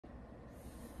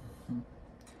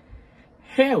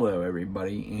Hello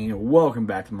everybody and welcome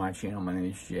back to my channel. My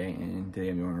name is Jay and today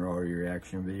I'm doing an audio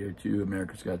reaction video to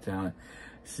America's Got Talent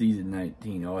Season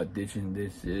 19 audition.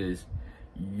 This is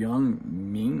Young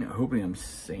Min. Hopefully I'm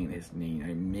saying his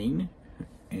name. Min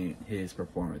and his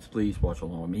performance. Please watch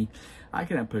along with me. I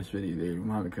cannot post video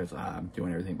there because I'm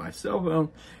doing everything by cell phone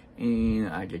and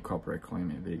I get copyright claim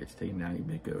and the video gets taken down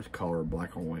even if it goes color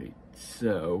black and white.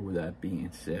 So with that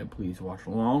being said, please watch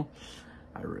along.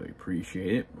 I really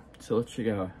appreciate it. So let's check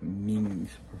out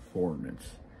Min's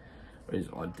performance. His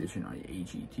audition on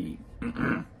AGT.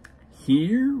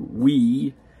 Here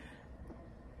we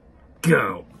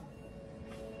go.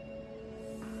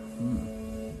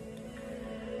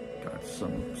 Got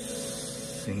some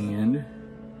sand.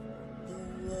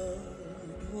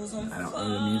 I don't know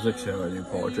the music, so I do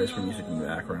apologize for music in the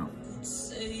background.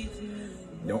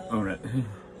 Don't own it.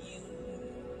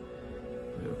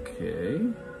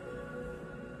 Okay.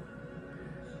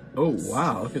 Oh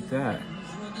wow, look at that.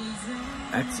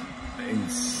 That's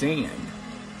insane.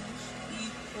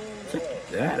 Check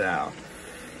that out.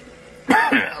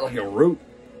 Like a rope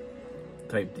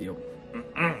type deal.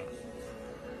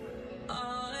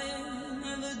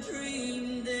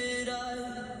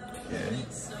 Okay.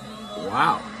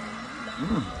 Wow.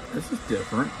 This is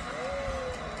different.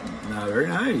 Now, very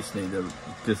nice. They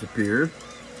disappeared.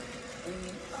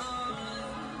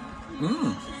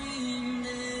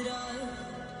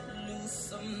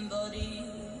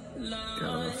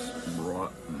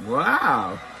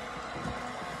 Wow.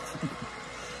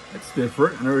 That's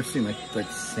different. I've never seen like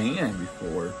sand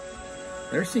before.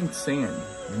 Never seen sand.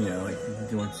 You know, like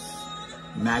doing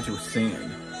magic with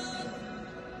sand.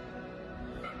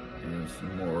 And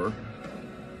some more.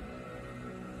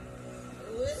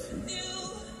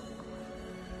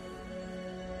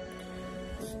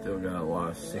 Still got a lot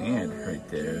of sand right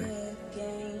there.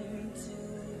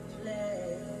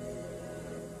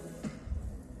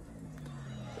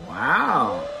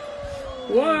 Wow.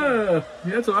 Whoa.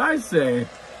 That's what I say.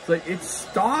 It's like it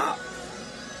stopped.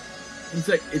 It's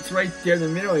like it's right there in the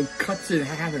middle and cuts it in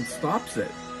half and stops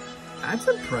it. That's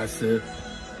impressive.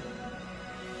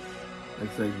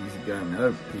 Looks like he's got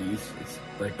another piece. It's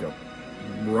like a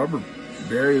rubber,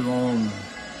 very long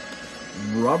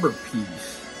rubber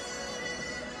piece.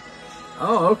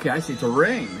 Oh, okay. I see. It's a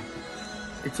ring.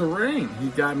 It's a ring. He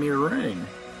got me a ring.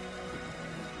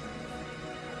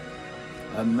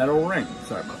 A metal ring.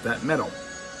 Sorry about that. Metal.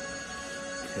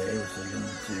 Okay, what's he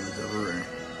gonna do with the ring?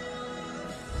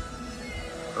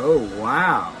 Oh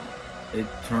wow! It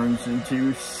turns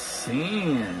into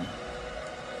sand.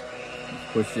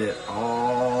 Push it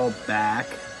all back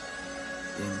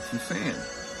into sand.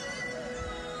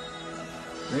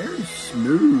 Very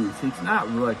smooth. It's not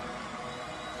like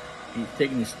he's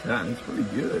taking his time. It's pretty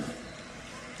good.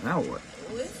 Now what?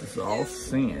 This is all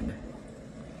sand.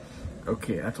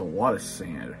 Okay, that's a lot of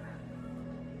sand.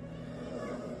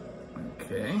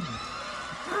 Okay.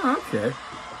 Oh, okay.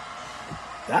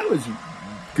 That was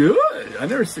good. I've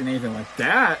never seen anything like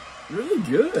that. Really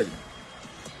good.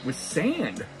 With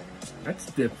sand. That's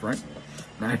different.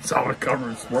 Now it's all covered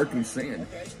in sparkling sand.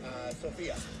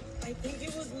 Sophia. I think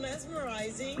it was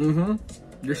mesmerizing.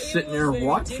 You're sitting there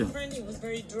watching. Different. It was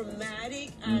very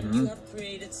dramatic, and you have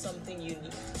created something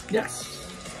unique. Yes.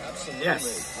 Absolutely.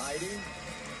 Yes. Heidi?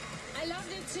 I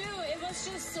loved it too. It was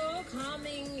just so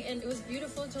calming and it was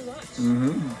beautiful to watch.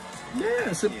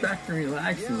 Yeah, sit back and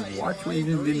relax and watch what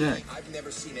you're gonna do next. I've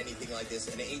never seen anything like this.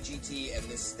 An AGT and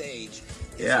this stage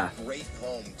is Yeah. a great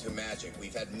home to magic.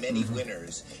 We've had many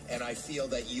winners, and I feel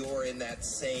that you're in that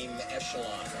same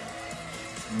echelon.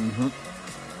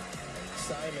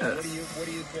 Simon, what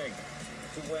do you think?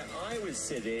 From where I was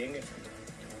sitting,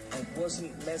 I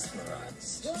wasn't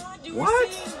mesmerized.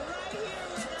 What?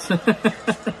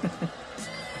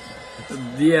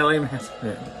 Yeah, let me.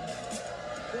 Well,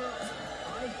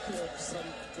 I thought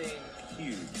something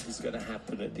huge was going to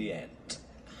happen at the end.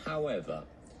 However,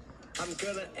 I'm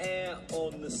going to err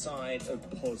on the side of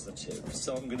positive,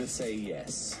 so I'm going to say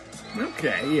yes.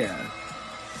 Okay, yeah.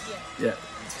 Yeah,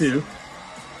 2.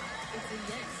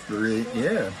 3,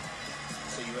 yeah.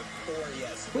 So you have 4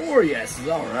 yeses. 4 yeses,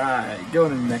 alright.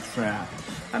 Going to the next round.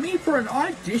 I mean, for an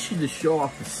audition to show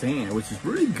off the sand, which is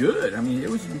really good. I mean, it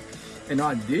was an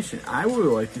audition. I would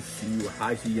like to see how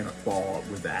he's going to fall up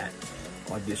with that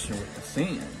audition with the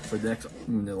sand for the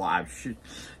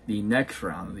next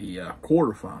round, the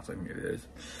quarterfinals, I think it is.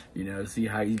 You know, see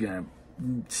how he's going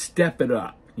to step it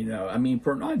up. You know, I mean,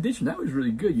 for an audition, that was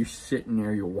really good. You're sitting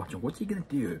there, you're watching. What's he going to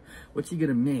do? What's he going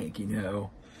to make, you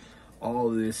know?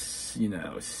 all this, you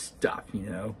know, stuff, you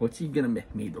know. What's he gonna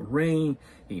make? Made the rain,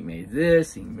 he made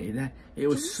this, he made that. It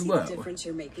was slow. See the difference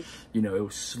you're making? You know, it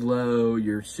was slow.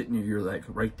 You're sitting there, you're like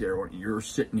right there, or you're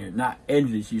sitting there, not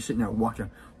edges, you're sitting there watching,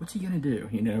 what's he gonna do?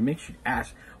 You know, it makes you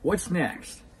ask, what's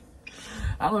next?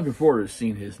 I'm looking forward to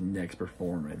seeing his next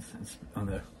performance on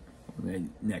the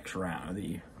next round of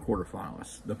the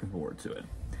quarterfinalists. Looking forward to it.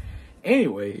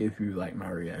 Anyway, if you like my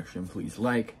reaction, please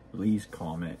like, please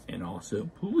comment, and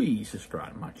also please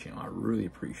subscribe to my channel. I really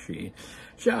appreciate it.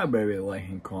 Shout out to everybody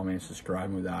liking, commenting,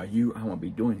 subscribing. Without you, I won't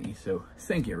be doing these. So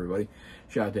thank you, everybody.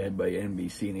 Shout out to everybody at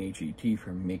NBC and AGT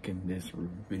for making this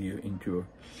video into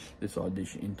this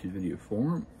audition into video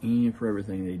form, and for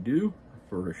everything they do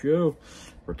for the show,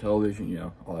 for television, you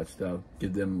know, all that stuff.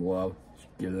 Give them love.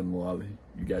 Give them love.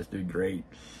 You guys do great.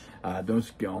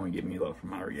 Don't go and give me love for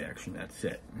my reaction. That's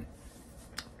it.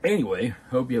 Anyway,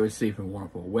 hope you have a safe and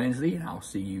wonderful Wednesday, and I'll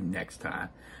see you next time.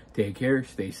 Take care,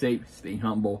 stay safe, stay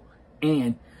humble,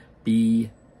 and be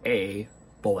a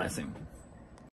blessing.